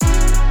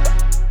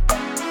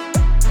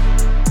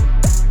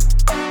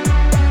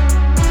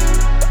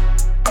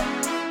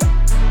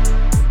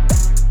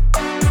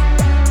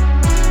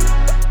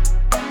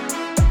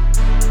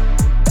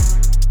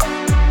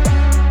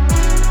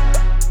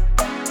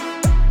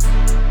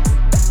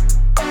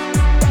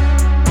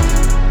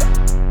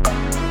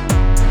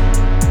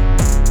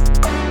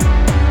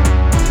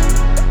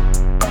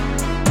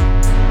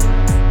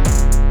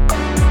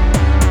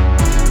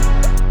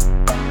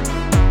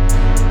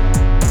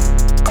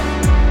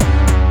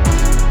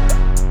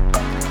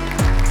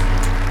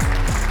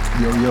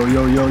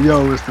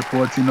Yo, it's the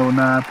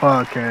 1409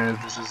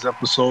 podcast. This is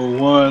episode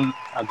 1.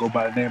 I go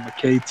by the name of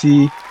KT.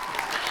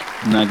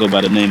 And I go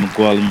by the name of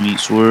Guala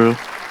Meets World.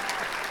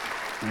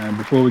 And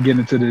before we get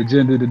into the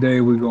agenda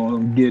today, we're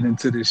going to get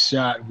into this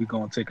shot. We're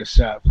going to take a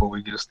shot before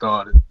we get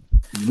started.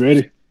 You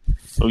ready?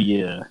 Oh,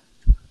 yeah.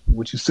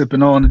 What you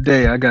sipping on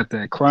today? I got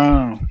that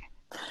Crown.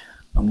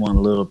 I'm on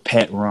a little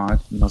Pat Ron,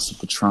 some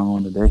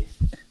Patron today.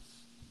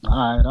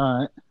 All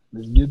right.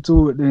 Let's get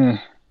to it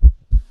then.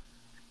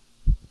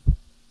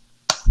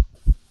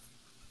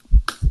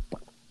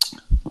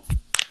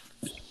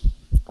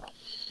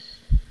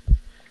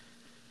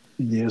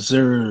 Yes,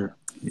 sir.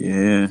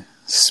 Yeah,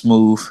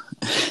 smooth.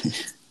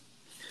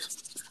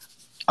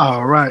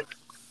 All right.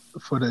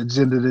 For the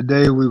agenda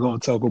today, we're going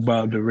to talk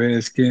about the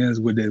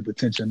Redskins with their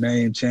potential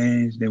name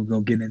change. Then we're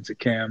going to get into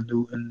Cam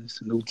Newton's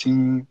new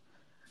team.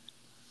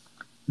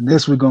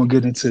 Next, we're going to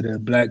get into the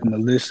black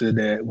militia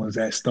that was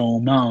at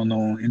Stone Mountain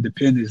on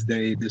Independence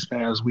Day this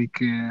past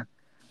weekend.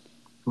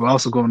 We're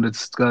also going to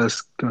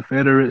discuss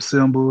Confederate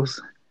symbols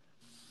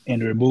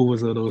and the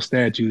removals of those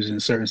statues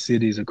in certain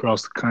cities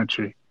across the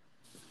country.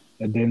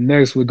 And then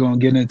next, we're going to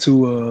get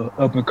into a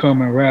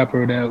up-and-coming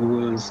rapper that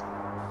was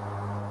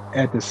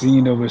at the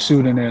scene of a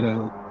shooting at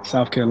a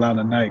South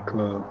Carolina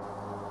nightclub.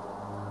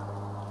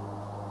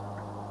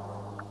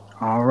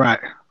 All right.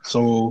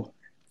 So,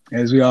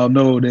 as we all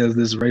know, there's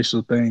this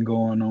racial thing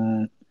going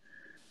on.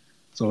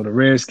 So, the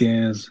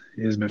Redskins,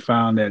 it's been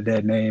found that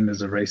that name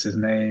is a racist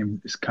name.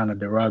 It's kind of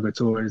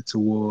derogatory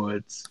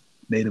towards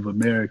Native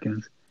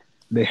Americans.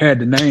 They had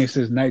the name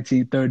since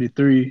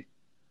 1933.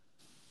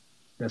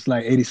 That's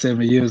like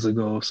 87 years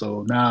ago.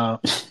 So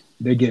now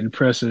they're getting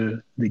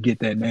pressure to get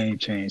that name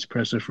changed.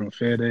 Pressure from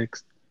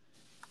FedEx,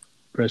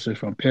 pressure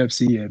from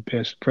Pepsi, and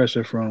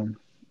pressure from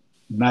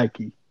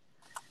Nike.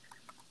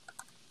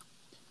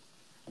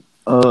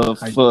 I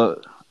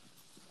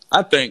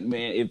think,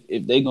 man,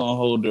 if they gonna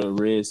hold the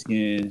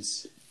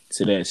Redskins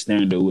to that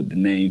standard with the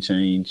name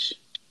change,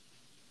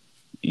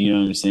 you know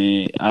what I'm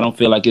saying? I don't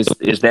feel like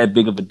it's that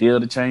big of a deal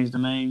to change the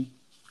name.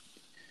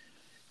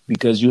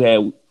 Because you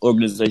have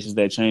organizations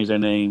that change their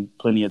name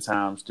plenty of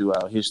times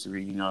throughout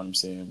history, you know what I'm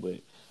saying?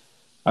 But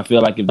I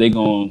feel like if they're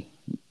going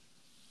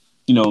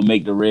to,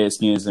 make the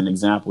Redskins an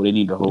example, they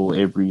need to hold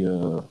every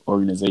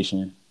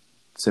organization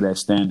to that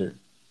standard.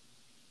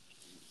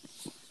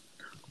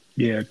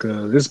 Yeah,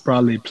 because there's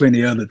probably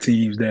plenty other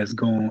teams that's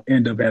going to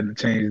end up having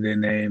to change their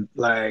name,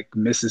 like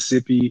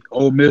Mississippi,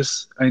 Ole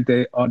Miss.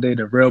 Are they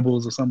the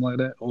Rebels or something like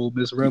that? Ole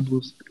Miss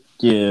Rebels?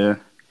 Yeah.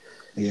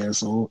 Yeah,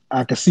 so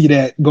I can see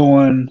that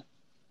going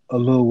a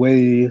little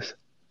ways.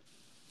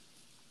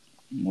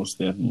 Most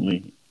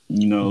definitely.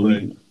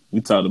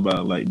 We talked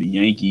about like the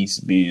Yankees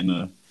being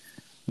a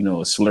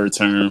slur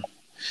term.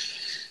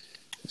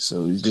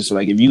 So it's just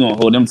like if you're gonna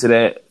hold them to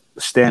that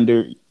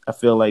standard, I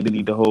feel like they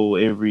need to hold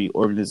every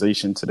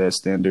organization to that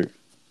standard.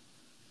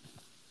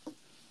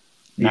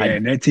 Yeah,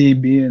 and that team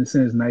being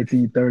since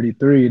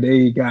 1933,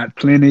 they got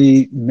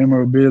plenty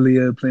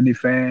memorabilia, plenty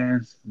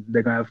fans.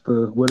 They're gonna have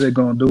to. What are they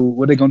gonna do?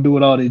 What are they gonna do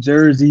with all the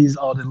jerseys,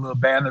 all the little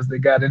banners they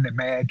got in the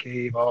man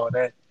cave, all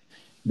that?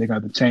 They're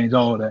gonna have to change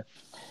all that.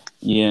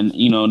 Yeah, and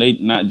they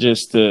not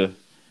just to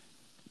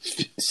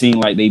seem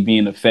like they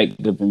being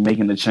effective in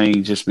making the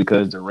change just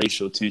because the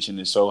racial tension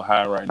is so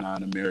high right now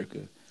in America.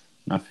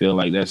 And I feel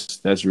like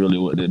that's really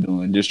what they're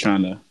doing, just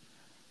trying to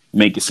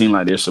make it seem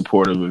like they're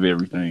supportive of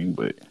everything,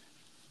 but.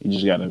 You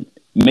just gotta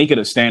make it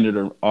a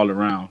standard all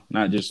around,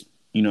 not just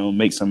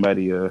make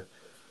somebody an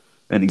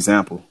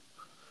example.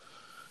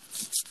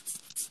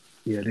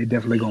 Yeah, they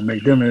definitely gonna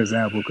make them an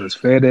example because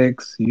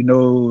FedEx,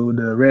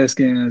 the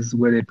Redskins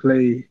where they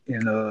play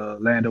in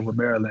Landover,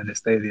 Maryland, the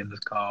stadium is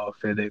called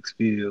FedEx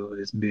Field.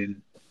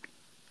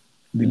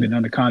 They've been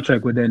under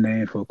contract with that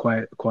name for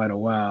quite a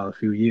while, a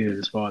few years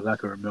as far as I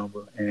can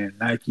remember. And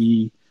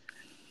Nike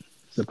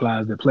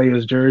supplies the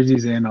players'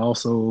 jerseys and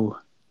also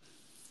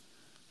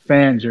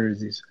fan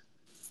jerseys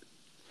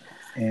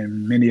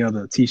and many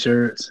other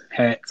T-shirts,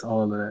 hats,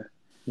 all of that.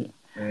 Yeah.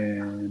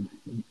 And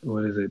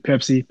what is it?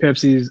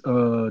 Pepsi's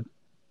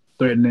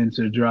threatening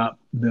to drop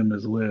them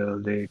as well.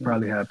 They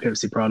probably have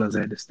Pepsi products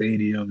at the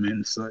stadium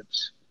and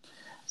such.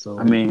 So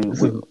I mean,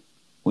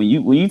 when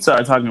you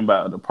start talking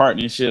about the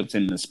partnerships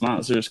and the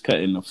sponsors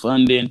cutting the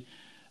funding,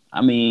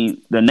 I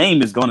mean, the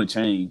name is going to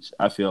change.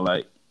 I feel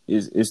like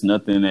it's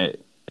nothing that.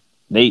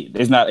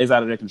 It's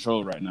out of their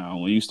control right now.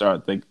 When you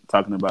start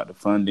talking about the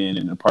funding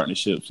and the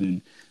partnerships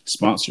and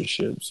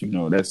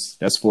sponsorships,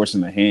 that's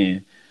forcing the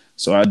hand.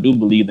 So I do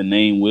believe the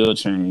name will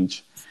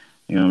change.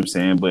 You know what I'm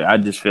saying? But I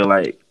just feel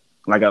like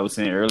I was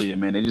saying earlier,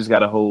 man, they just got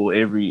to hold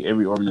every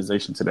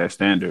organization to that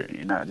standard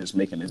and not just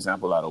make an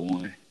example out of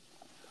one.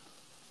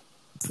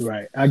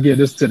 Right. I give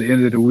this to the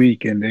end of the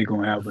week and they're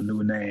going to have a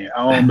new name.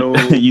 I don't know.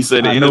 You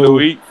said the end of the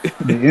week?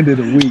 The end of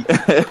the week.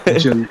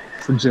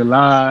 For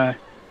July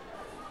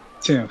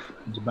 10th.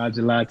 By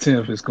July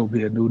 10th, it's going to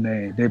be a new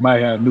name. They might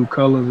have new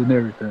colors and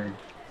everything.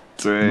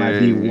 It might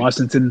be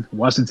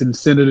Washington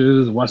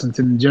Senators,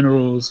 Washington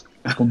Generals.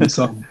 It's going to be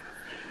something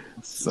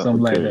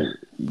like that.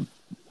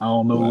 I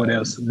don't know what Wow.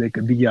 else they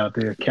could be out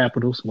there.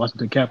 Capitals,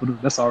 Washington Capitals.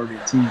 That's already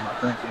a team, I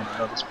think, in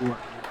another sport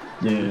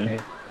they Yeah.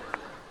 had.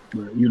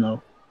 But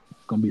it's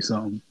gonna be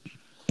something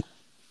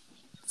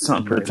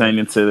Something like that.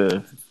 pertaining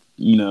to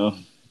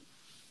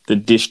the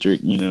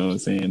district, what I'm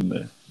saying?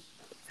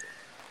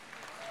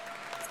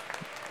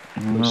 I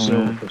don't For know,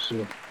 sure, man. for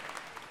sure.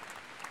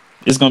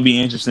 It's gonna be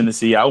interesting to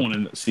see. I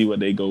want to see what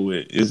they go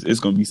with. It's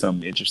gonna be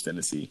something interesting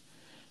to see.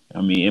 I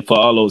mean, and for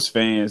all those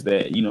fans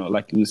that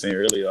like you were saying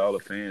earlier, all the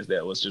fans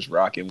that was just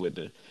rocking with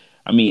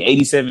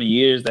 87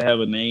 years to have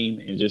a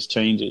name and just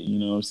change it. You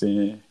know what I'm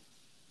saying?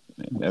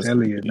 I'm That's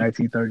telling gonna you, be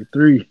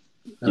 1933.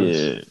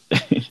 yeah.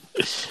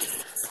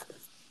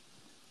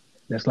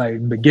 That's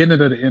like beginning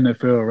of the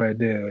NFL right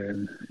there.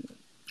 And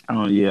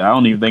Oh yeah, I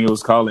don't even think it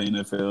was called the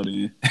NFL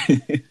then.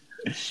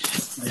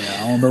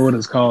 yeah, I don't know what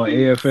it's called,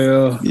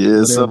 AFL,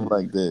 Yeah, something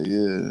whatever. like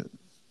that.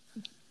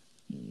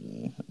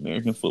 Yeah,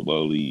 American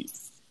Football League.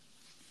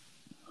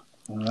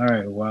 All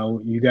right.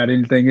 Well, you got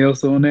anything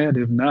else on that?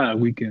 If not,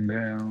 we can.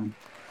 Now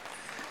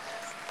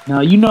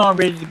I'm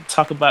ready to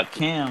talk about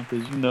Cam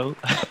because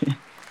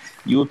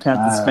you a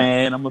Panthers Uh,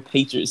 fan, I'm a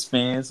Patriots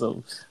fan,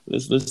 so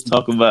let's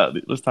talk about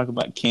it. Let's talk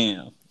about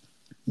Cam.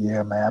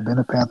 yeah, man. I've been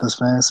a Panthers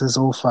fan since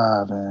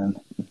 '05, and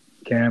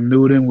Cam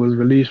Newton was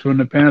released from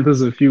the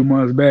Panthers a few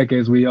months back,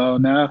 as we all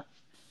know.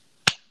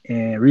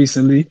 And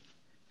recently,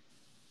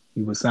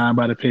 he was signed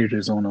by the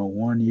Patriots on a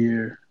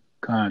 1-year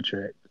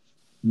contract,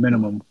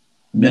 minimum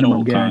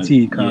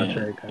guaranteed Yeah,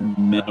 contract,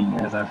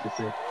 minimal. as I should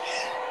say,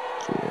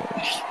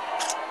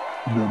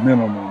 the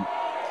minimum,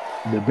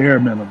 the bare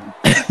minimum.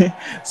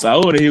 So I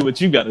want to hear what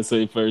you got to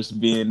say first,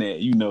 being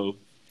that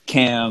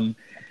Cam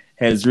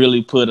has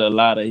really put a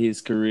lot of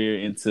his career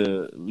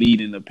into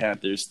leading the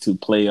Panthers to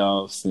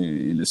playoffs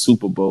and the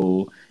Super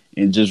Bowl,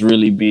 and just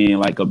really being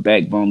like a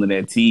backbone of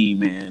that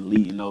team and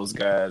leading those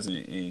guys,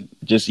 and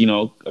just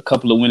a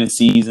couple of winning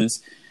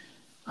seasons.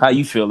 How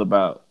you feel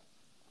about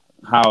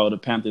how the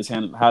Panthers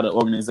how the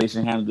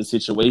organization handled the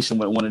situation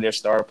with one of their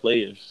star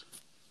players?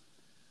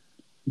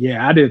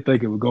 Yeah, I didn't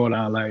think it would go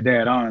down like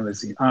that.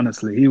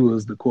 Honestly, he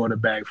was the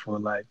quarterback for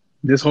like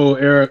this whole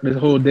era, this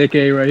whole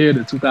decade right here, the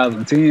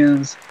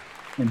 2010s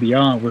and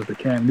beyond was the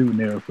Cam Newton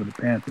era for the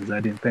Panthers. I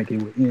didn't think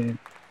it would end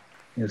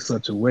in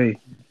such a way.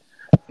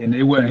 And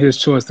it wasn't his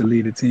choice to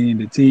lead the team.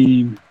 The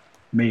team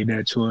made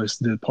that choice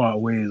to part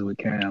ways with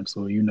Cam.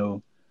 So,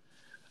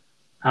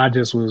 I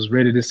just was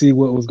ready to see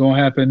what was going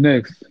to happen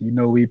next.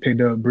 We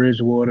picked up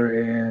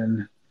Bridgewater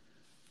and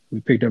we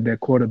picked up that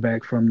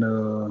quarterback from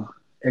the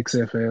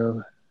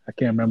XFL. I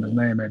can't remember his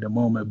name at the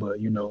moment, but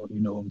you know what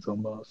I'm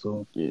talking about.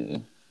 So Yeah.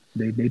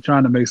 they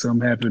trying to make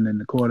something happen in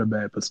the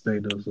quarterback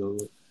perspective. So,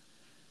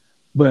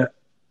 but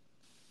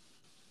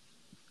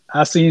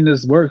I seen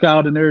this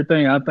workout and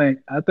everything. I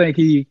think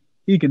he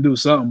can do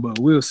something, but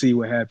we'll see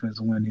what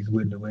happens when he's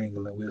with New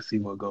England. We'll see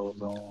what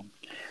goes on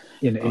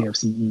in the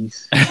AFC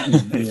East and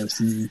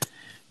AFC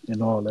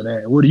and all of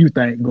that. What do you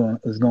think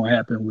is going to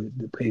happen with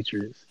the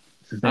Patriots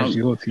since that's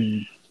your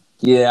team?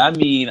 Yeah, I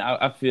mean,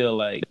 I feel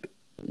like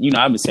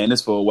I've been saying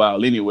this for a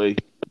while anyway.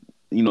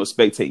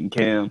 Spectating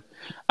Cam,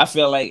 I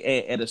feel like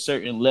at a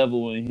certain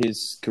level in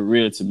his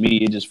career, to me,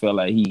 it just felt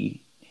like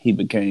he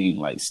became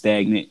like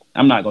stagnant.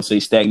 I'm not gonna say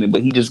stagnant,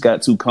 but he just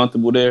got too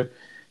comfortable there.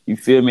 You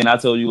feel me? And I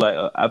told you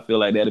I feel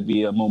like that'd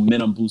be a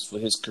momentum boost for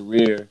his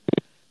career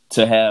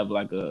to have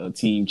like a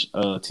team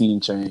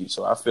change.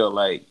 So I feel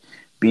like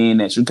being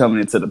that you're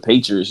coming into the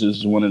Patriots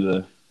is one of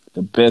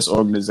the best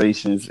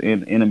organizations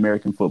in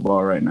American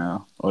football right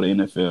now, or the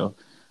NFL.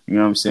 You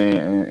know what I'm saying?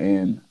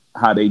 And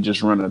how they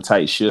just run a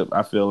tight ship,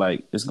 I feel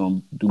like it's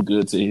going to do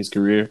good to his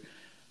career.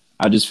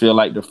 I just feel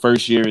like the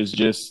first year is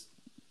just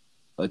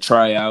a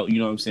tryout, you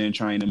know what I'm saying,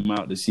 trying him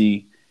out to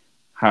see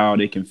how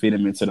they can fit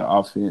him into the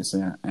offense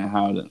and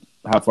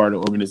how far the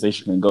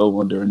organization can go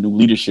under a new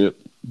leadership,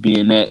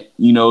 being that,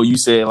 you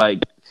said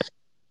like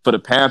for the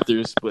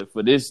Panthers, but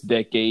for this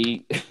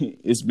decade,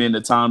 it's been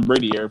the Tom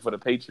Brady era for the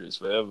Patriots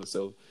forever.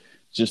 So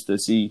just to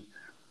see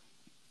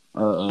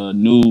a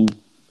new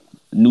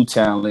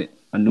talent,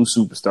 a new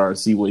superstar,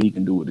 see what he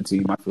can do with the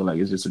team, I feel like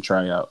it's just a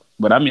tryout.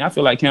 But I mean, I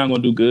feel like Cam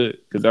gonna do good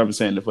because I've been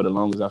saying that for the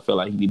longest. I feel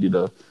like he needed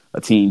a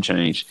team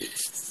change.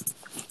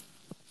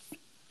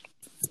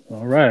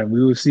 All right,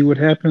 we will see what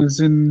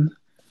happens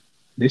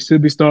they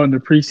should be starting the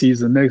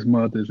preseason next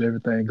month if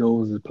everything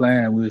goes as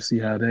planned. We'll see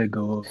how that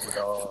goes with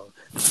all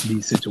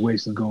these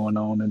situations going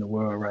on in the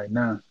world right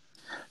now.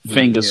 But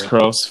Fingers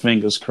crossed.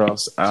 Fingers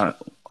crossed. I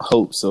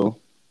hope so.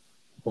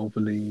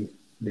 Hopefully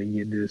they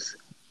get this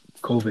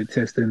COVID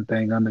testing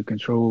thing under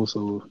control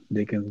so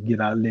they can get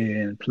out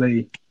there and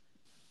play,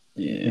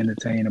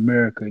 entertain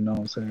America. You know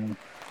what I'm saying?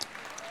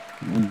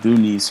 We do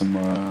need some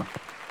kind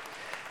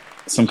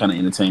of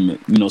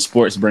entertainment.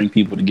 Sports bring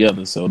people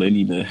together, so they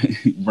need to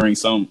bring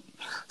some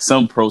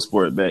pro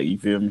sport back. You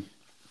feel me?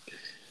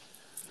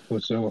 For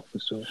sure.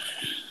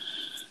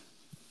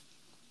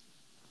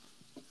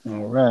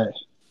 All right.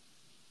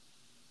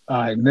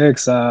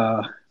 Next,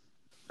 I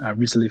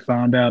recently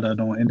found out that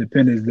on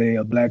Independence Day,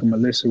 a black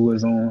militia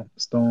was on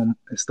Stone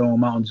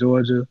Mountain,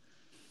 Georgia.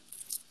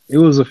 It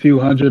was a few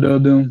hundred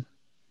of them,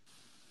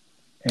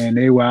 and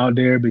they were out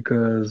there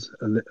because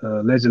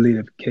allegedly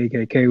the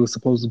KKK was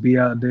supposed to be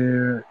out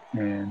there,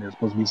 and there's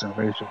supposed to be some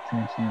racial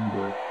tension,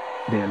 but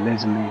they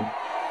allegedly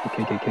the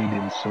KKK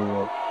didn't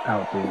show up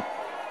out there.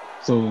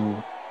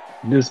 So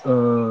this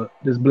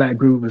black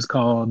group is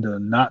called the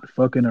Not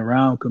Fucking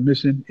Around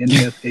Commission,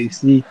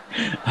 NFAC.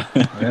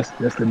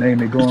 That's the name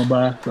they're going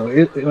by. So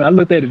when I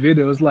looked at the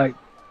video, it's like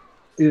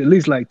at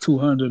least like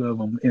 200 of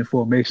them in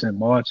formation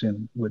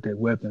marching with their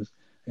weapons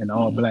in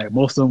all black.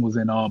 Most of them was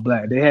in all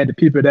black. They had the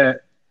people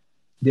that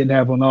didn't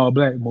have on all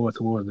black more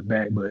towards the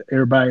back, but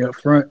everybody up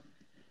front,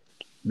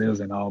 they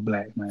was in all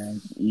black,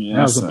 man. Yeah,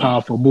 that was a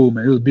powerful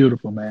movement. It was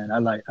beautiful, man. I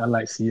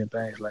like seeing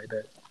things like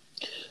that.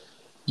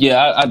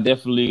 Yeah, I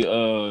definitely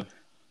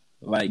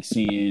like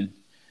seeing,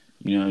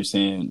 you know what I'm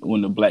saying,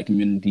 when the black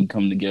community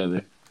come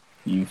together.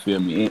 You feel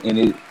me?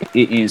 And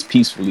it ends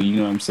peacefully, you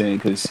know what I'm saying?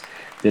 Because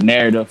the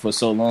narrative for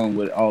so long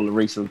with all the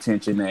racial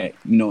tension that,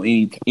 you know,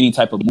 any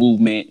type of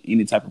movement,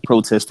 any type of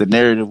protest, the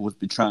narrative was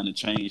been trying to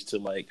change to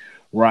like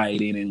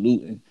rioting and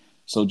looting.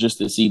 So just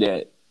to see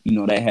that, you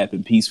know, that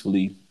happened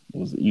peacefully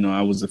was, you know,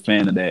 I was a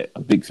fan of that,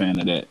 a big fan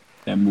of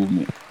that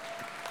movement.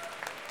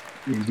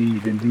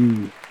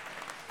 Indeed.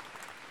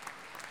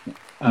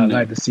 I'd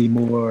like to see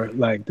more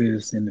like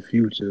this in the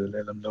future.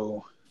 Let them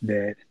know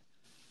that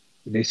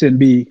they shouldn't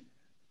be.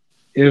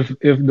 If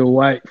the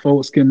white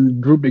folks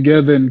can group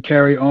together and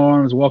carry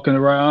arms walking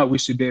around, we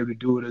should be able to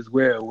do it as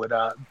well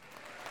without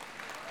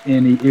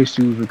any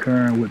issues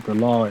occurring with the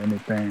law or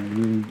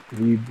anything.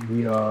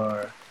 We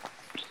are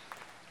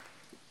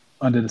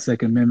under the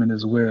Second Amendment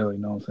as well. You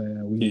know what I'm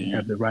saying? We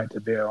have the right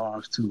to bear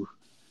arms too.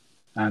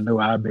 I know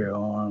I bear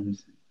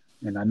arms,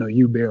 and I know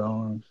you bear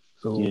arms.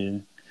 So yeah.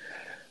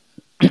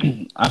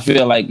 I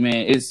feel like,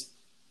 man, it's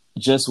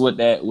just what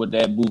that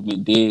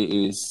movement did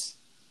is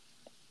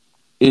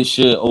it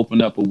should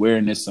open up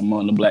awareness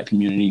among the black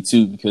community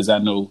too, because I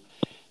know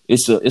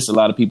it's a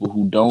lot of people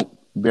who don't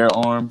bear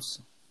arms,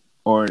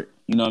 or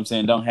you know what I'm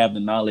saying, don't have the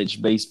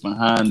knowledge base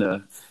behind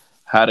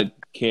how to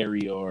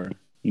carry or,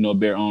 you know,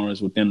 bear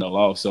arms within the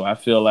law. So I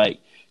feel like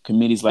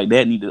committees like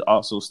that need to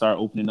also start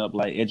opening up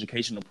like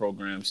educational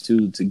programs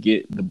too, to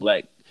get the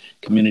black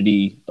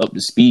community up to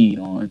speed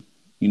on,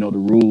 you know, the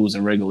rules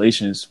and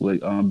regulations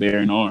with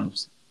bearing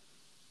arms.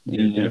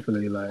 Yeah,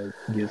 definitely like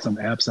get some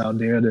apps out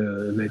there to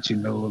let you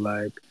know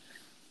like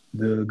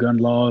the gun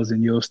laws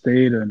in your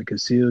state or the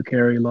concealed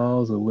carry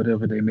laws or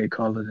whatever they may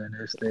call it in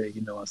their state.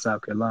 You know, in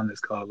South Carolina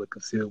it's called a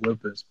concealed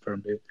weapons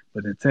permit,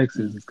 but in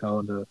Texas it's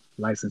called a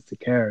license to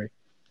carry.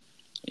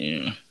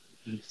 Yeah.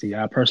 See,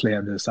 I personally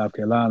have the South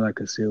Carolina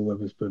concealed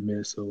weapons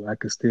permit, so I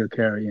can still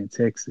carry in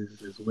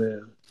Texas as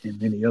well in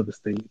many other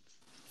states.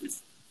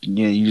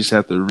 Yeah, you just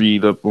have to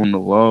read up on the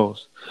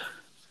laws.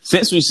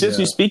 Since we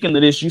speaking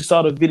of this, you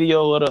saw the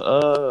video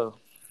of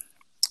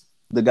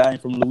the guy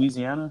from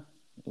Louisiana.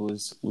 It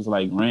was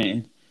like ran.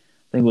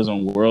 I think it was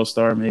on World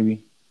Star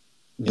maybe.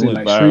 Was it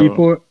like viral.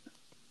 Shreveport?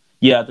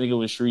 Yeah, I think it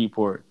was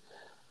Shreveport.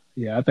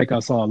 Yeah, I think I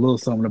saw a little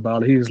something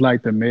about it. He was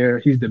like the mayor.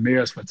 He's the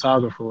mayor's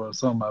photographer or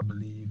something, I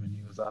believe, and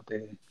he was out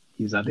there.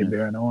 He's out there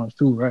bearing arms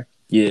too, right?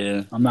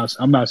 Yeah. I'm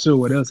not sure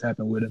what else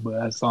happened with it, but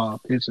I saw a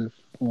picture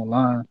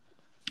online.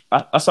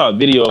 I saw a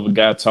video of a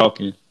guy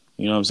talking.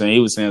 You know what I'm saying? He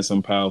was saying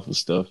some powerful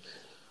stuff,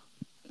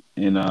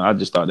 and I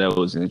just thought that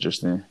was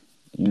interesting.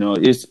 You know,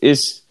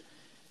 it's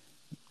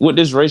with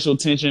this racial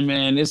tension,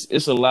 man.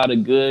 It's a lot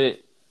of good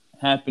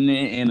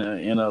happening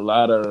and a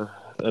lot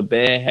of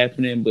bad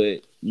happening.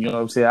 But you know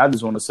what I'm saying? I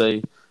just want to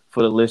say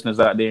for the listeners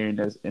out there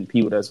and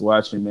people that's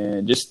watching,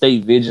 man, just stay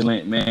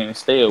vigilant, man.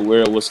 Stay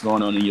aware of what's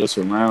going on in your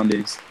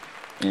surroundings,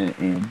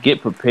 and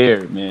get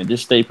prepared, man.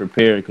 Just stay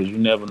prepared because you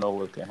never know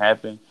what can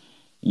happen.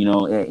 You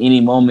know, at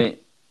any moment,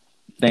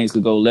 things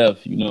could go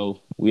left. You know,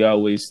 we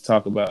always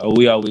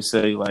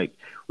say, like,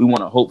 we want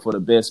to hope for the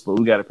best, but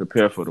we got to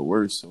prepare for the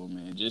worst. So,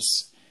 man,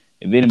 just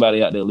if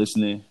anybody out there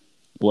listening,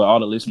 well, all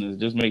the listeners,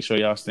 just make sure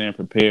y'all staying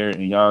prepared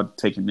and y'all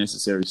taking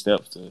necessary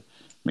steps to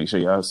make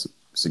sure y'all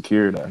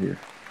secured out here.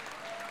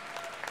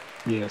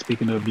 Yeah,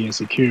 speaking of being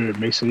secured,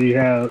 make sure you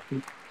have,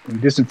 in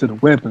addition to the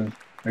weapons,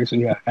 make sure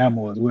you have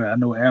ammo as well. I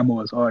know ammo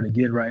is hard to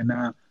get right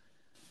now.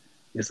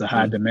 It's a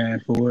high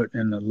demand for it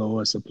and a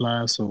lower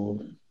supply,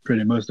 so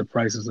pretty much the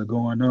prices are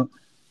going up.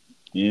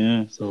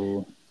 Yeah.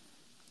 So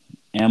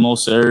ammo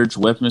surge,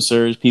 weapon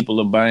surge, people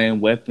are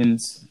buying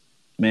weapons.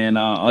 Man,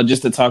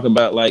 just to talk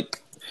about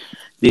like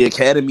the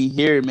academy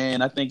here,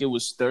 man, I think it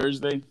was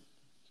Thursday.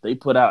 They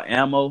put out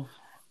ammo,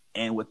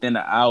 and within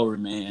an hour,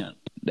 man,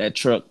 that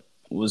truck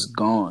was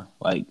gone.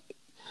 Like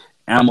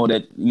ammo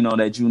that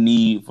you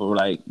need for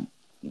like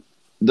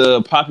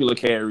the popular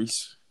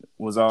carries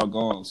was all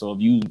gone. So if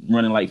you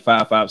running like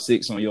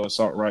 5.56 on your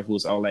assault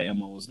rifles, all that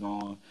ammo was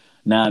gone.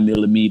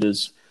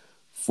 9mm,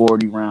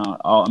 40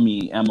 round.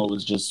 Ammo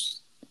was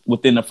just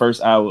within the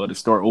first hour of the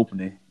store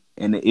opening,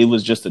 and it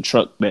was just a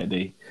truck that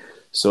day.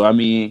 So I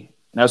mean,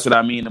 that's what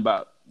I mean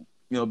about,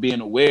 you know, being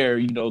aware.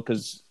 You know,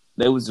 because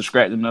they was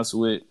distracting us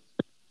with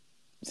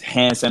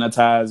hand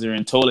sanitizer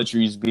and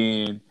toiletries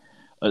being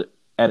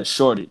at a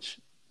shortage.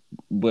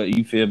 but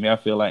you feel me? I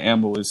feel like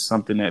ammo is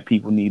something that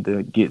people need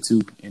to get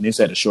to, and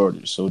it's at a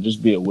shortage. So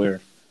just be aware.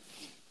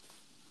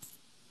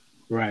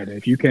 Right.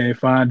 If you can't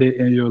find it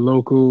in your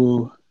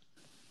local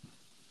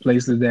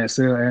places that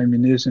sell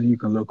ammunition, you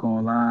can look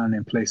online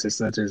in places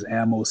such as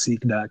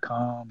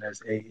ammoseek.com.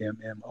 That's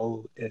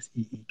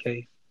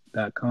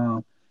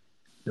AMMOSEEK.com.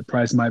 The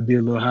price might be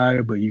a little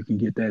higher, but you can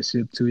get that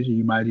shipped to you.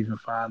 You might even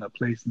find a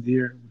place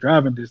near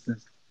driving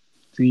distance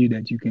to you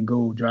that you can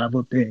go drive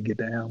up there and get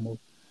the ammo.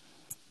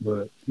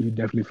 But you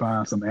definitely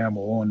find some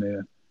ammo on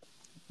there.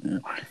 Yeah.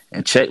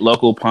 And check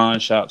local pawn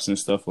shops and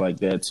stuff like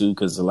that too,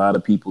 because a lot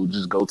of people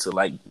just go to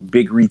like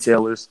big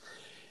retailers.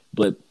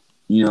 But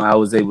I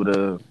was able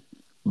to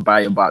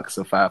buy a box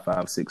of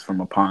 5.56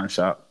 from a pawn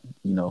shop,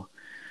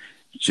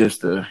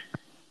 just to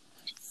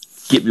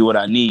get me what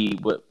I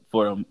need, but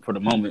for the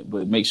moment.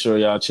 But make sure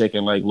y'all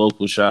checking like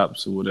local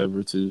shops or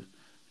whatever to,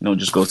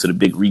 just go to the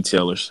big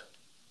retailers.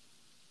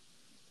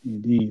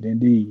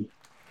 Indeed.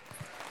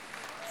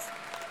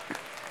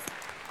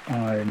 All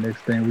right,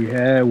 next thing we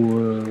had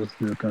was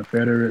the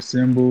Confederate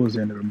symbols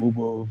and the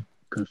removal of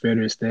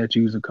Confederate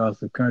statues across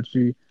the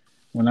country.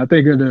 When I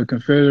think of the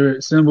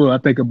Confederate symbol, I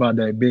think about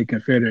that big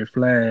Confederate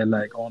flag,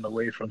 like on the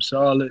way from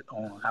Charlotte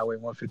on Highway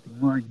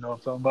 151. You know what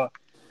I'm talking about?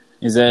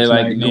 Is that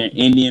like near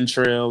Indian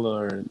Trail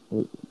or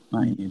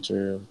not Indian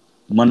Trail?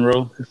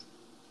 Monroe?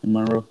 In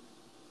Monroe?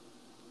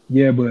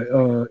 Yeah, but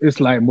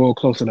it's like more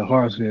closer to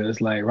Hartsville.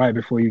 It's like right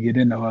before you get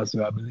into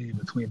Hartsville, I believe,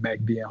 between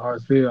McD and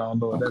Hartsville. I don't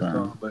know what that's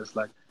called, but it's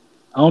like,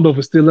 I don't know if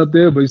it's still up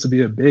there, but it used to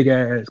be a big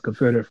ass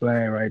Confederate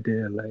flag right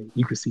there. Like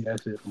you could see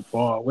that shit from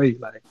far away.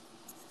 Like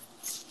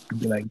you'd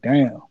be like,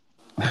 damn.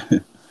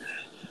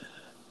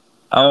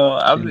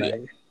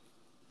 I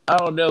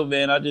don't know,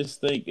 man. I just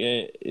think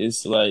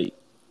it's like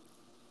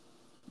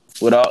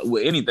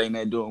with anything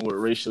they're doing with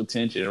racial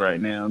tension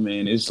right now,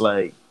 man. It's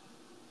like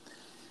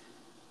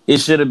it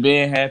should have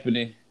been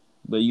happening,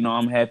 but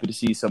I'm happy to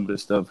see some of the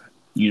stuff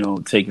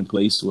taking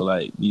place with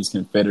like these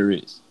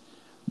Confederates,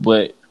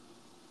 but.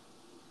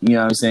 You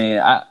know what I'm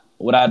saying?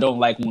 What I don't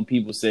like when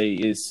people say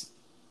it's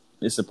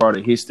a part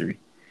of history.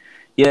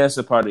 Yeah, it's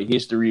a part of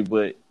history,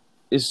 but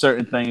it's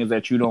certain things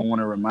that you don't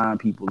want to remind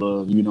people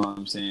of, you know what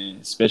I'm saying?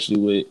 Especially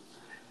with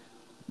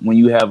when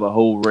you have a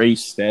whole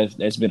race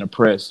that's been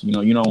oppressed. You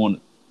don't want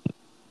to,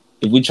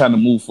 if we're trying to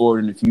move forward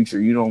in the future,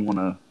 you don't want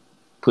to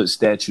put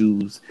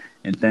statues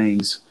and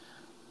things,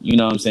 you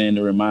know what I'm saying,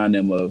 to remind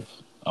them of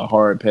a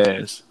hard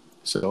past.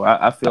 So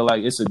I feel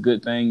like it's a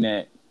good thing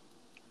that,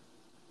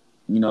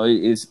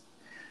 it's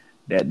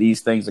that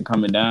these things are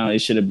coming down.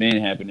 It should have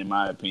been happening, in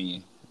my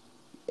opinion.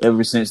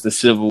 Ever since the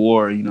Civil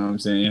War, you know what I'm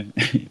saying?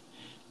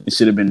 It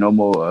should have been no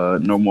more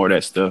of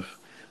that stuff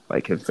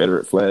like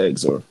Confederate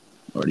flags or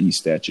these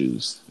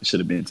statues. It should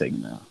have been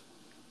taken down.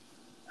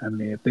 I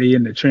mean, if they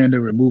in the trend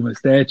of removing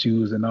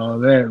statues and all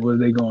that, what are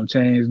they gonna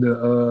change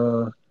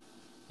the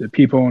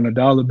people on the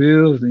dollar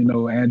bills?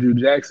 Andrew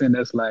Jackson,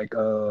 that's like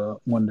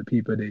one of the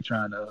people they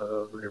trying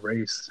to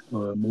erase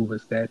or move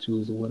his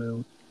statues or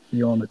whatever.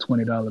 He on the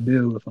 $20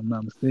 bill, if I'm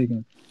not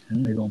mistaken.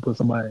 They're gonna put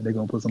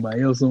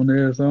somebody else on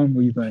there or something.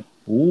 What do you think?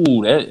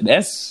 Ooh,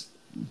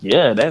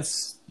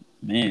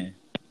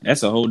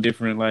 that's a whole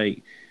different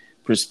like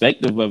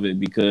perspective of it,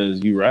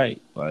 because you're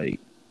right. Like,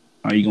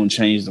 are you gonna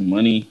change the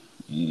money?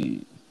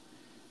 And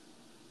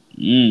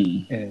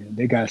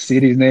they got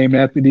cities named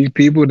after these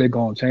people. They're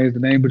gonna change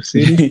the name of the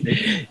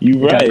city.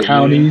 You right. Got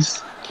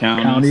counties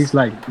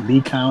like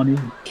Lee County,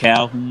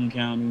 Calhoun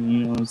County.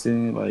 You know what I'm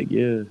saying? Like,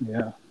 yeah.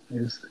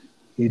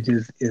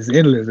 It's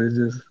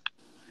endless.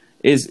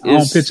 I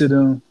don't picture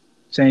them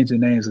changing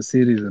names of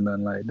cities or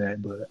nothing like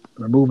that. But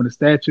removing the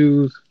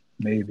statues,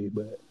 maybe.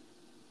 But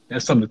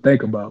that's something to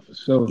think about for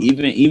sure.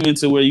 Even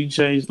to where you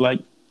change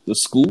like the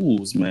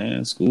schools,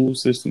 man. School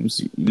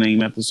systems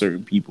named after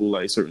certain people,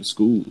 like certain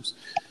schools.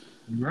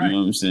 Right. You know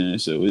what I'm saying?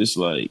 So it's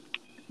like,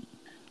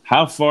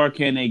 how far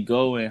can they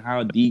go, and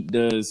how deep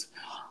does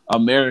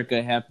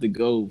America have to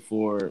go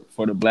for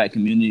the black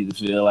community to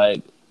feel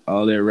like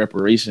all their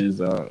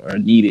reparations are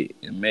needed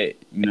and met?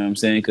 You know what I'm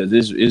saying? Because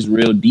it's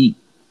real deep.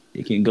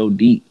 It can go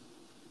deep.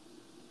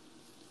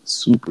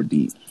 Super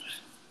deep.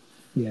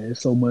 Yeah, there's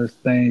so much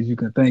things you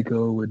can think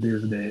of with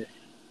this that.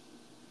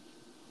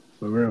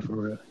 For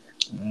real.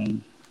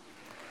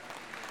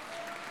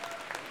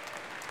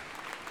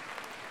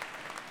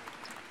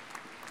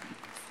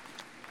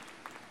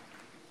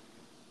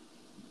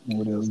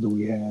 What else do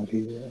we have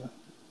here?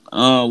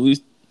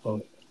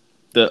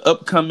 The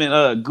upcoming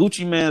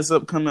Gucci Mane's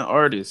upcoming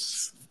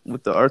artist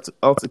with the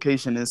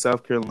altercation in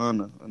South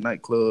Carolina, a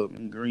nightclub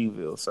in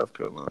Greenville, South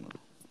Carolina.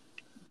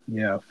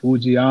 Yeah,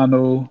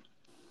 Fujiano.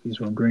 He's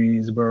from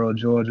Greensboro,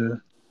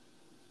 Georgia.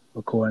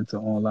 According to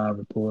online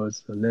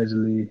reports,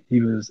 allegedly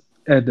he was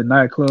at the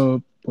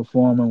nightclub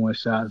performing when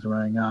shots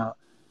rang out.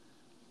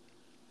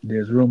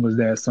 There's rumors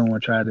that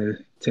someone tried to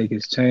take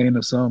his chain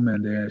or something,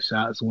 and then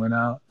shots went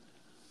out.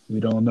 We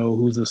don't know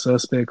who's a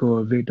suspect or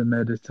a victim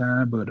at this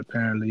time, but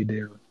apparently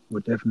there were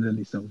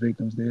definitely some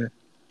victims there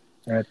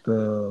at the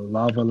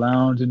Lava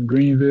Lounge in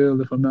Greenville,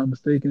 if I'm not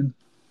mistaken.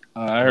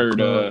 I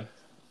heard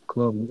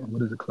Club.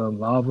 What is it? Club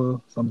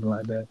Lava, something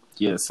like that.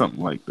 Yeah,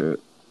 something like that.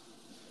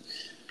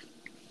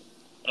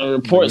 But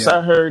Reports yeah,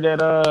 I heard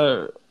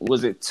that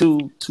was it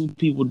two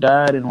people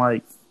died and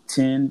like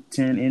 10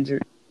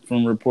 injured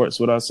from reports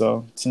what I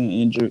saw. 10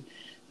 injured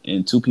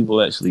and 2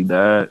 people actually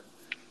died.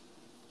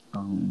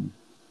 Um,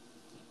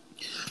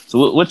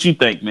 so what you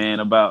think, man,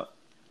 about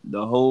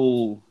the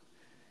whole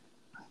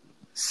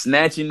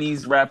snatching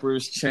these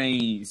rappers'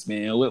 chains,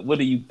 man? What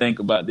do you think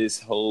about this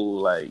whole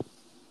like?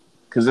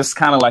 Because it's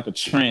kind of like a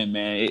trend,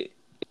 man.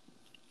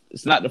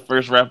 It's not the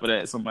first rapper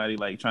that somebody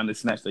like trying to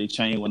snatch their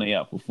chain when they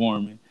out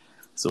performing.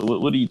 So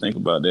what do you think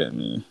about that,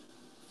 man?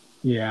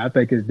 yeah, I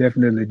think it's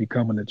definitely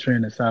becoming a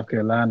trend in South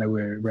Carolina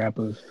where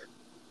rappers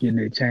getting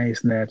their chain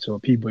snatched or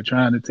people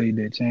trying to take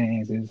their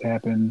chains. It's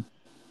happened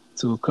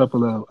to a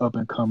couple of up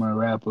and coming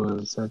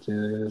rappers such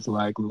as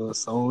like Lil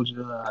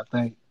Soldier. I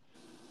think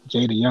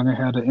Jada Younger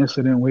had an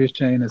incident with his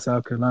chain in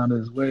South Carolina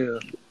as well.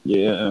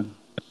 Yeah,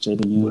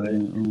 Jada But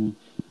Young.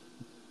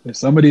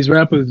 some of these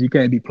rappers, you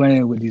can't be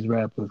playing with these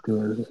rappers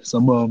because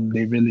some of them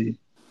they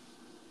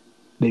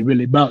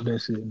really about that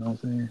shit. You know what I'm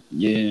saying?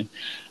 Yeah,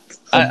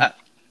 Some I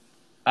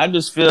I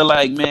just feel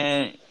like,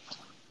 man,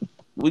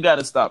 we got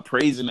to stop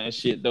praising that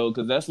shit though,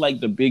 because that's like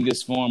the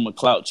biggest form of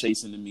clout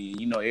chasing to me.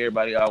 You know,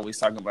 everybody always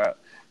talking about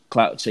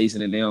clout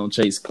chasing and they don't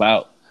chase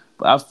clout,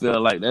 but I feel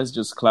like that's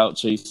just clout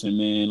chasing,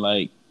 man.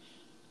 Like,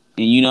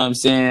 and you know what I'm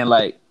saying?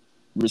 Like,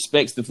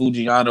 respects to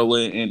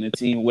Fujiano and the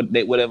team.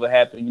 Whatever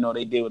happened, you know,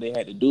 they did what they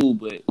had to do.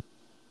 But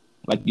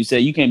like you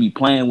said, you can't be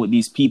playing with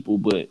these people.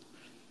 But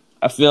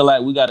I feel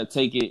like we got to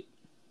take it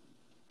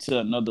to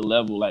another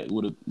level, like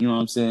with a, you know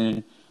what I'm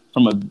saying,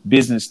 from a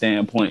business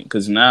standpoint.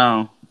 Because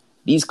now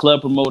these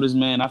club promoters,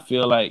 man, I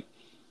feel like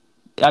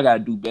y'all gotta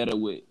do better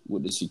with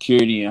the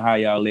security and how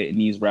y'all letting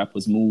these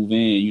rappers move in.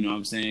 You know what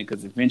I'm saying?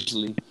 Because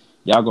eventually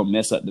y'all gonna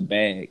mess up the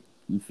bag.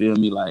 You feel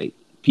me? Like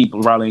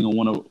people probably ain't gonna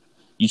want to.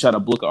 You try to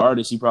book an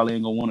artist, he probably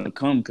ain't gonna want to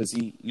come because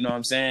he, you know what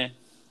I'm saying.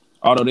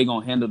 Although they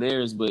gonna handle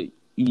theirs, but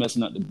you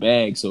messing up the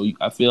bag. So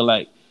I feel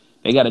like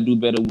they gotta do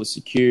better with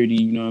security.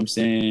 You know what I'm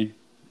saying?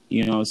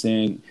 You know what I'm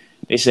saying?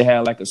 They should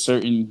have like a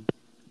certain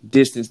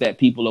distance that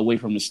people away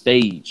from the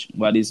stage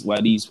while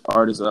these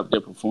artists are up there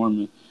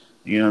performing.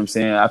 You know what I'm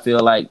saying? I feel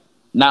like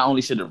not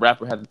only should the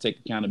rapper have to take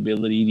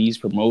accountability, these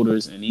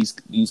promoters and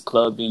these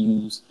club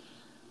venues,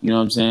 you know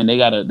what I'm saying? They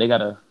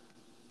gotta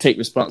take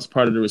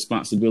part of the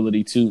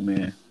responsibility too,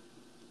 man.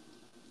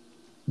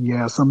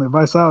 yeah, some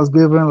advice I was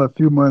given a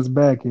few months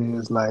back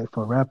is like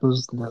for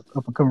rappers,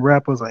 up and coming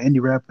rappers or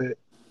indie rapper,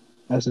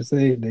 I should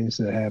say, they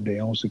should have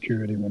their own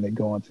security when they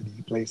go into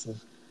these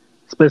places,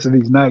 especially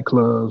these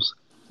nightclubs.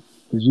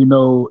 Because you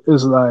know,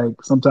 it's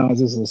like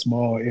sometimes it's a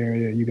small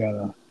area. You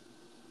gotta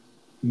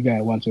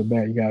watch your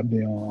back. You gotta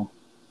be on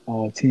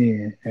all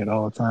 10 at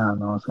all times.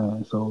 You know what I'm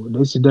saying? So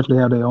they should definitely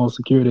have their own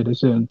security. They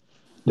shouldn't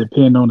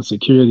depend on the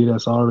security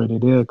that's already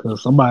there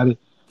because somebody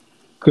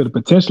could have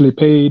potentially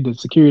paid the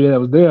security that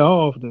was there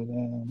off.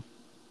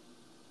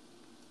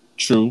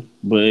 True,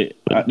 but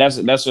that's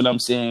what I'm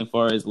saying. As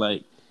far as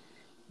like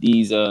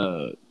these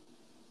uh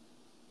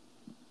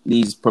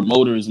these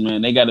promoters,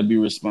 man, they got to be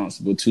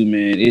responsible too,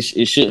 man. It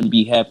shouldn't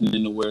be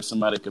happening to where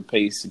somebody could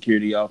pay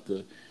security off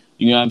the,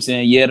 you know what I'm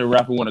saying? Yeah, the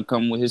rapper want to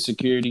come with his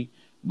security,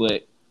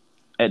 but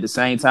at the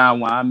same time,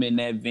 when I'm in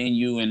that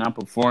venue and I'm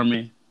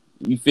performing,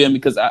 you feel me?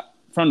 Because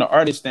from the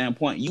artist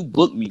standpoint, you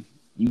book me.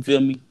 You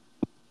feel me?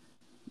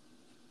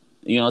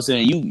 You know what I'm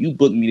saying? You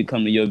book me to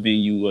come to your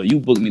venue, or you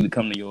book me to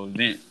come to your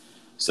event.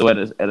 So at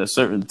a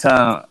certain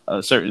time,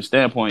 a certain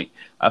standpoint,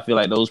 I feel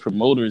like those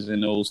promoters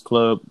and those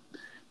club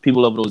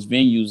people of those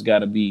venues got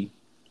to be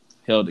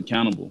held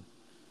accountable.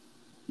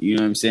 You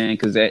know what I'm saying?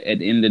 Because at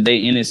the end of the day,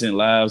 innocent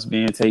lives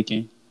being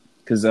taken.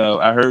 Because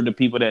I heard the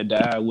people that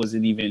died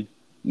wasn't even,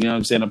 you know what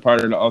I'm saying, a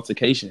part of the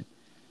altercation.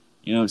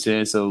 You know what I'm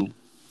saying? So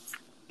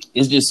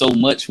it's just so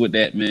much with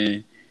that,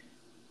 man.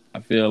 I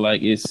feel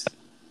like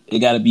it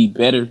got to be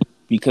better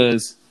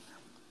because,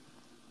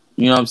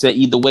 you know what I'm saying,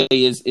 either way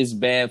it's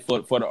bad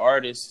for the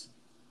artist.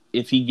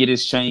 If he get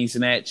his chain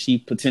snatched, he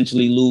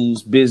potentially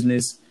lose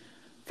business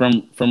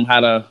from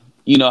how the,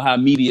 you know, how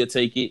media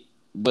take it.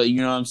 But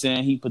you know what I'm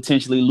saying, he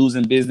potentially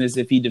losing business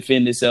if he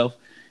defend himself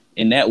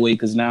in that way,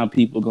 because now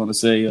people are gonna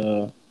say,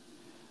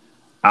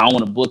 I don't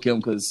want to book him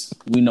because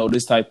we know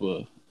this type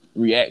of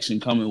reaction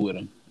coming with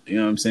him. You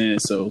know what I'm saying?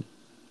 So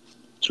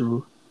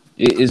True.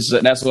 it's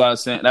that's why I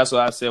said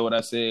what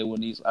I said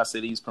when I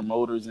said these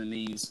promoters and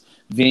these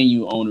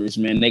venue owners,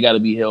 man, they got to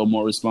be held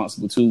more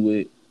responsible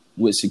too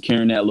with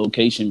securing that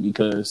location,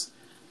 because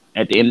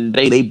at the end of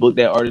the day, they booked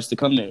that artist to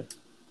come there.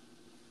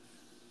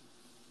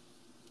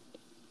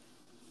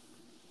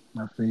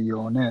 I feel you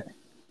on that.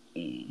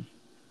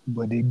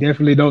 But they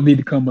definitely don't need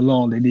to come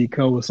alone. They need to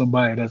come with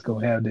somebody that's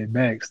gonna have their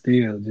back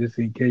still, just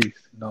in case.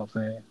 You know what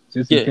I'm saying?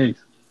 Just in Yeah, case.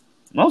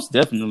 most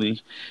definitely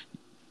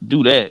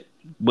do that.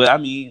 But I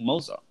mean,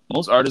 most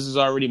artists is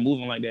already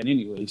moving like that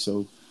anyway.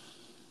 So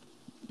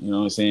you know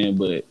what I'm saying.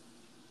 But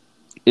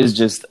it's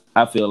just,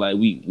 I feel like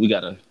we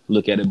gotta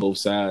look at it both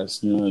sides.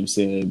 You know what I'm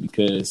saying?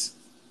 Because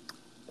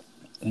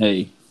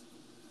hey,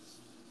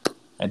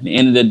 At the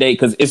end of the day,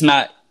 because it's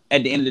not.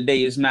 At the end of the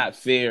day, it's not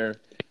fair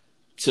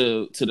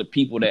to the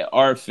people that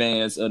are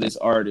fans of this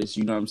artist.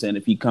 You know what I'm saying?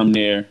 If he come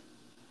there,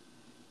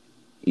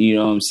 you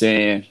know what I'm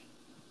saying.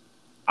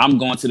 I'm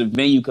going to the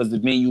venue because the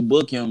venue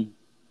book him.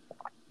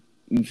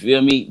 You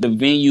feel me? The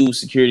venue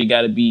security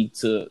got to be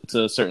to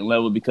a certain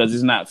level because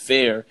it's not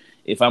fair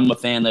if I'm a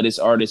fan of this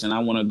artist and I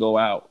want to go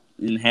out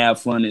and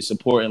have fun and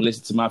support and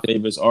listen to my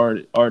favorite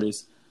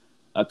artist.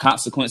 A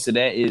consequence of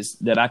that is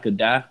that I could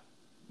die.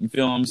 You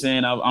feel what I'm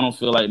saying? I don't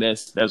feel like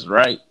that's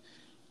right.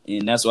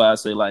 And that's why I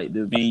say, like,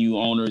 the venue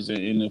owners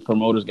and the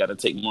promoters got to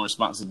take more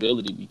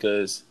responsibility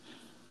because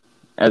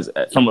as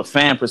from a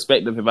fan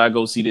perspective, if I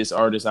go see this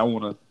artist, I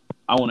want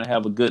to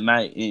have a good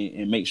night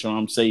and make sure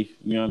I'm safe.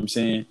 You know what I'm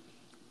saying?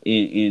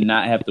 And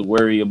not have to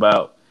worry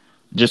about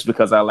just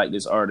because I like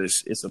this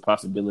artist, it's a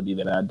possibility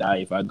that I die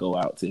if I go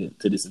out to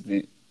this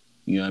event.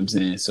 You know what I'm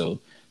saying? So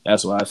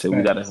that's why I say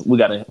we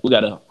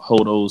gotta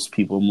hold those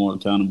people more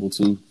accountable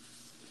too,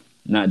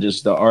 not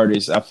just the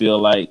artists. I feel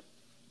like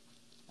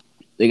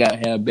they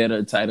gotta have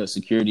better, tighter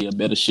security, a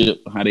better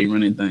ship, how they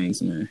running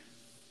things, man.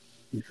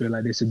 You feel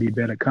like there should be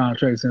better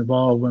contracts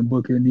involved when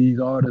booking these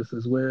artists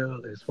as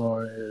well, as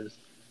far as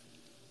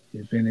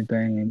if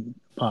anything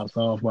pops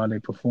off while they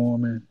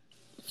performing.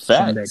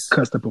 Facts. That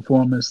cuts the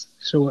performance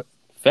short.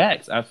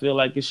 Facts. I feel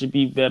like it should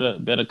be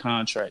better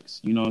contracts.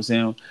 You know what I'm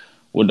saying?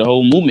 With the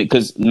whole movement,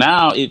 because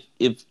now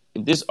if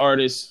this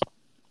artist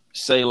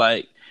say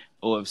like,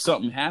 or if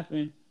something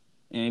happened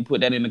and put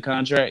that in the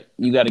contract,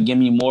 you got to give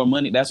me more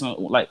money. That's not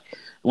like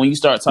when you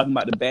start talking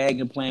about the bag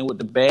and playing with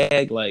the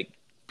bag, like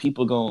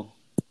people gonna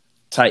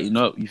tighten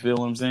up. You feel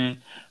what I'm saying?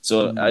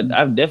 So I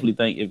definitely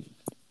think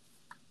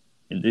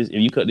if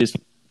you cut this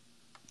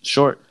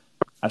short,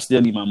 I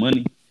still need my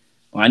money.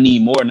 Well, I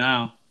need more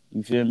now.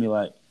 You feel me?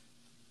 Like,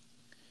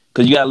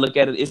 because you got to look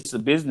at it. It's a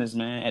business,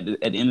 man. At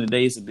the end of the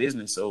day, it's a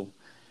business. So,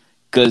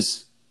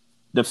 because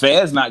the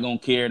fans not going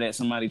to care that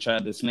somebody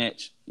tried to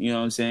snatch, you know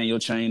what I'm saying, your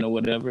chain or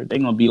whatever. They're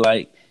going to be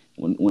like,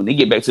 when they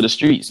get back to the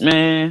streets,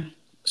 man,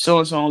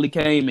 so-and-so only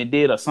came and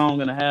did a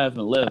song and a half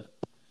and left.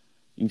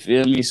 You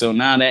feel me? So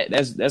now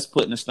that's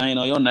putting a stain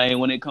on your name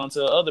when it comes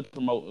to other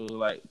promoters,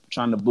 like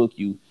trying to book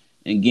you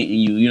and getting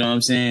you, you know what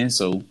I'm saying?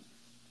 So,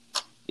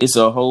 it's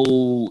a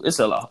lot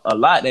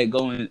that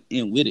going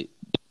in with it,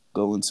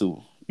 going to,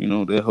 you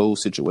know, that whole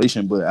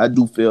situation. But I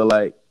do feel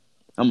like,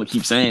 I'm going to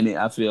keep saying it,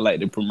 I feel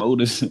like the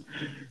promoters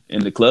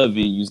and the club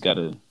venues got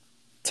to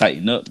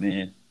tighten up,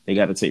 man. They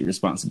got to take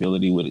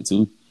responsibility with it,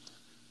 too.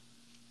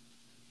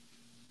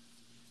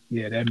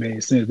 Yeah, that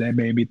made sense. That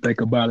made me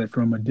think about it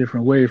from a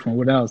different way from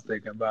what I was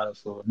thinking about it.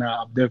 So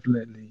now I'm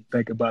definitely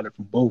thinking about it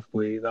from both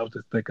ways. I was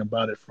just thinking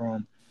about it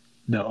from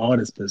the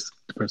artist's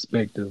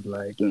perspective,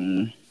 like...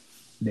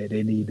 that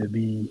they need to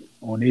be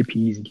on their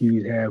P's and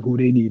Q's, have who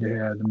they need to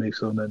have to make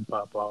sure nothing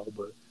pop off.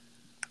 But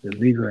the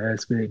legal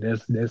aspect,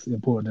 that's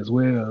important as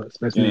well,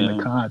 especially in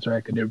the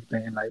contract and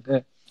everything like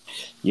that.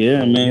 Yeah,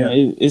 so, man,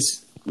 yeah.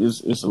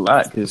 It's a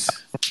lot because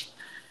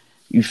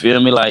you feel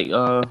me, like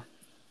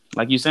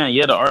you're saying,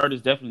 yeah, the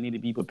artists definitely need to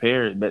be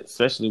prepared, but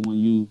especially when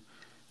you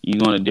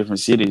going to different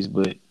cities.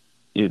 But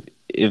if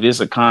it's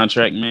a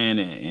contract, man,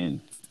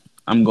 and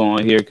I'm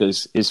going here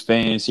because it's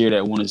fans here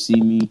that want to see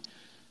me.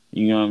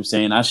 You know what I'm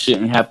saying? I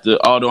shouldn't have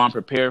to, although I'm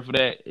prepared for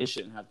that, it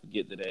shouldn't have to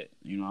get to that.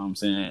 You know what I'm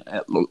saying?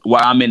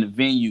 While I'm in the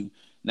venue.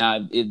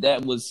 Now, if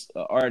that was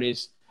an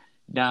artist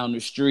down the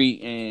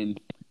street and,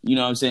 you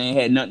know what I'm saying,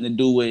 had nothing to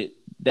do with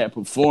that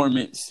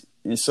performance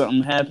and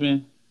something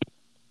happened,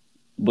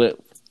 but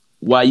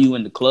while you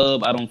in the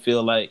club, I don't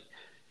feel like,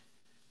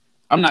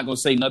 I'm not going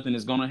to say nothing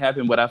is going to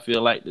happen, but I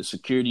feel like the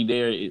security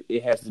there,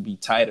 it has to be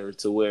tighter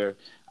to where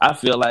I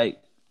feel like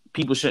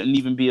people shouldn't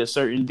even be a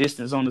certain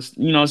distance on the,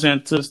 you know what I'm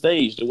saying, to the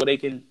stage to where they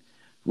can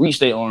reach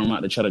their arm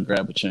out to try to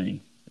grab a chain.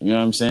 You know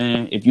what I'm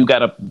saying? If you got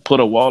to put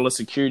a wall of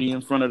security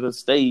in front of the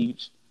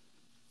stage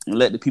and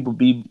let the people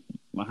be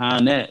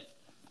behind that,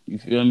 you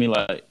feel me?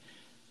 Like,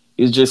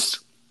 it's just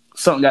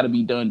something got to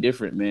be done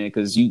different, man,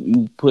 because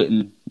you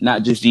putting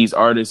not just these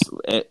artists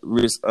at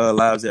risk,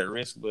 lives at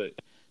risk, but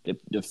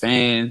the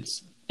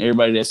fans,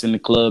 everybody that's in the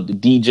club, the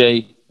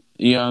DJ,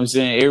 you know what I'm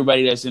saying?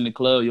 Everybody that's in the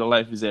club, your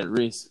life is at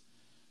risk.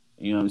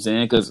 You know what I'm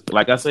saying? Because,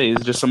 like I say,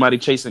 it's just somebody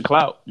chasing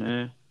clout,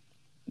 man.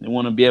 They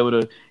want to be able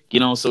to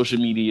get on social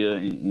media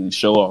and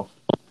show off.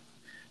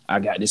 I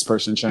got this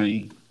person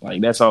trained.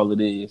 Like, that's all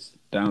it is,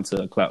 down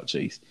to a clout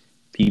chase.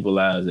 People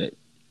lives at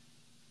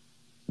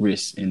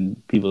risk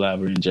and people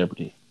lives are in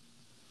jeopardy.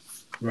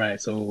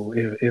 Right. So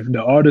if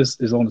the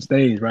artist is on the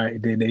stage,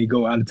 right, then they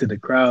go out into the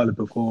crowd to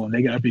perform.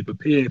 They got to be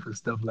prepared for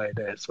stuff like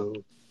that. So,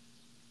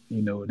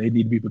 you know, they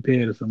need to be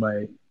prepared if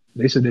somebody...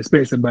 They should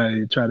expect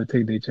somebody to try to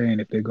take their chain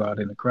if they go out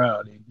in the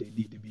crowd. They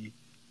need to be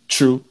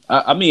true.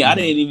 I mean, I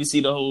didn't even see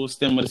the whole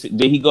stem of the.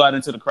 Did he go out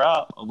into the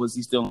crowd, or was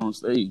he still on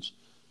stage?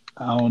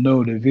 I don't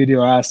know. The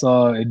video I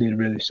saw, it didn't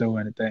really show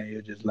anything. It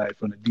was just like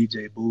from the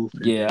DJ booth.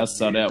 Yeah, I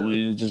saw that one.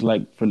 It was just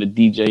like from the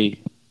DJ.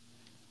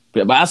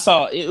 But I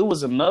saw it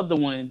was another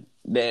one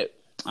that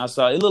I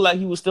saw. It looked like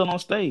he was still on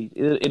stage.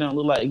 It don't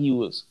look like he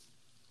was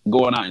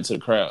going out into the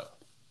crowd.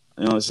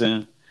 You know what I'm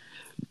saying?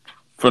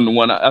 From the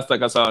one, I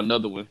think I saw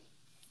another one.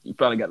 You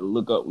probably got to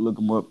look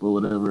him up or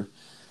whatever.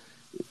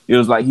 It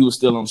was like he was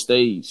still on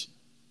stage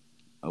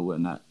or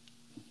whatnot,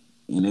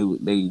 and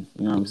they, you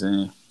know what I'm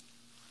saying?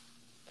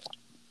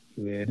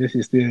 Yeah, this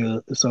is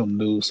still something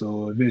new.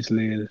 So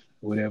eventually,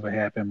 whatever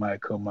happened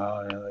might come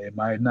out. It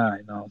might not.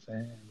 You know what I'm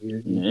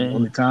saying? Yeah,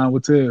 Only time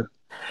will tell.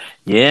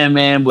 yeah,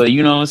 man. But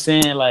you know what I'm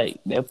saying? Like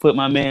that put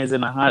my man's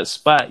in a hot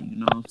spot. You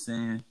know what I'm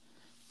saying?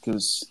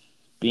 Because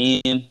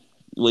being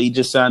he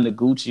just signed to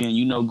Gucci, and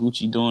you know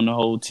Gucci doing the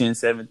whole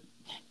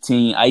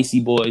 10-17 Icy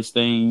Boys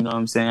thing. You know what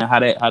I'm saying? How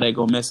that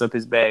gonna mess up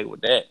his bag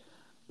with that?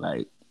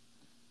 Like,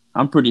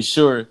 I'm pretty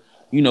sure.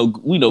 You know,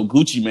 we know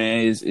Gucci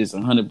man is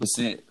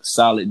 100%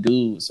 solid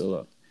dude.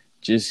 So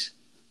just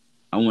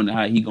I wonder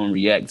how he gonna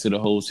react to the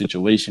whole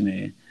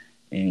situation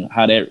and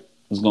how that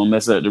was gonna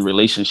mess up the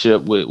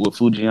relationship with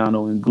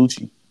Fujiano and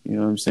Gucci. You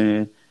know what I'm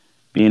saying?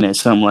 Being that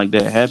something like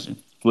that happened.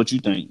 What you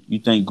think? You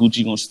think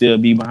Gucci gonna still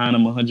be behind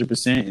him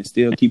 100% and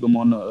still keep him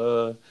on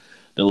the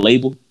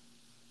label?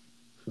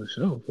 For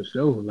sure.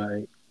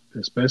 Like,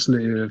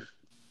 especially if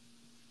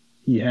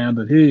he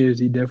handled his,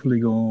 he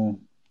definitely gonna,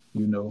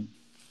 you know,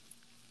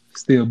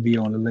 still be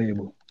on the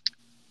label.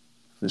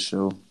 For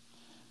sure.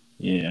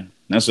 Yeah,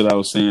 that's what I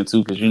was saying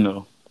too. Cause you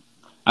know,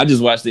 I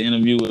just watched the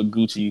interview with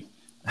Gucci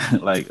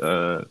like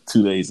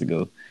 2 days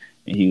ago,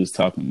 and he was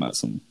talking about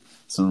some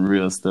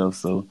real stuff.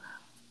 So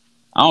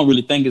I don't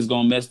really think it's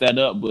gonna mess that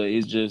up, but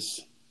it's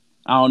just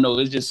I don't know.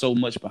 It's just so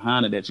much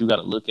behind it that you got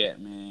to look at,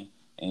 man,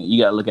 and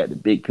you got to look at the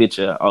big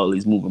picture, all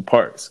these moving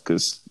parts,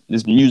 because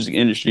this music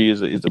industry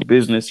is a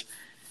business,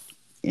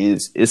 and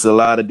it's a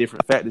lot of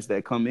different factors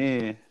that come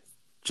in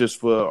just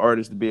for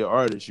artists to be an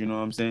artist. You know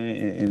what I'm saying,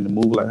 and to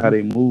move like how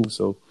they move.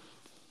 So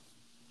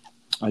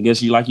I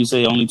guess like you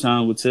say, only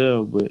time will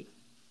tell, but.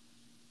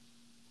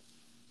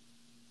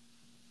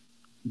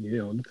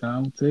 Yeah, only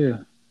time will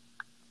tell.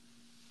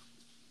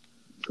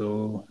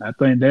 So I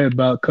think that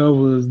about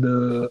covers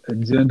the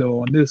agenda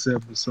on this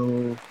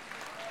episode.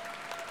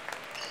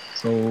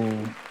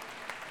 So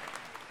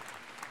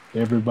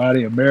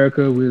everybody,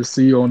 America, we'll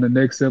see you on the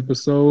next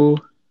episode,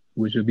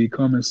 which will be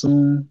coming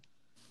soon.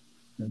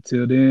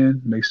 Until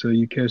then, make sure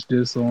you catch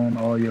this on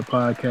all your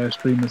podcast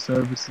streaming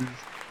services.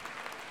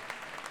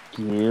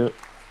 Yep.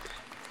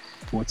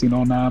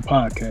 1409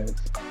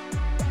 Podcast.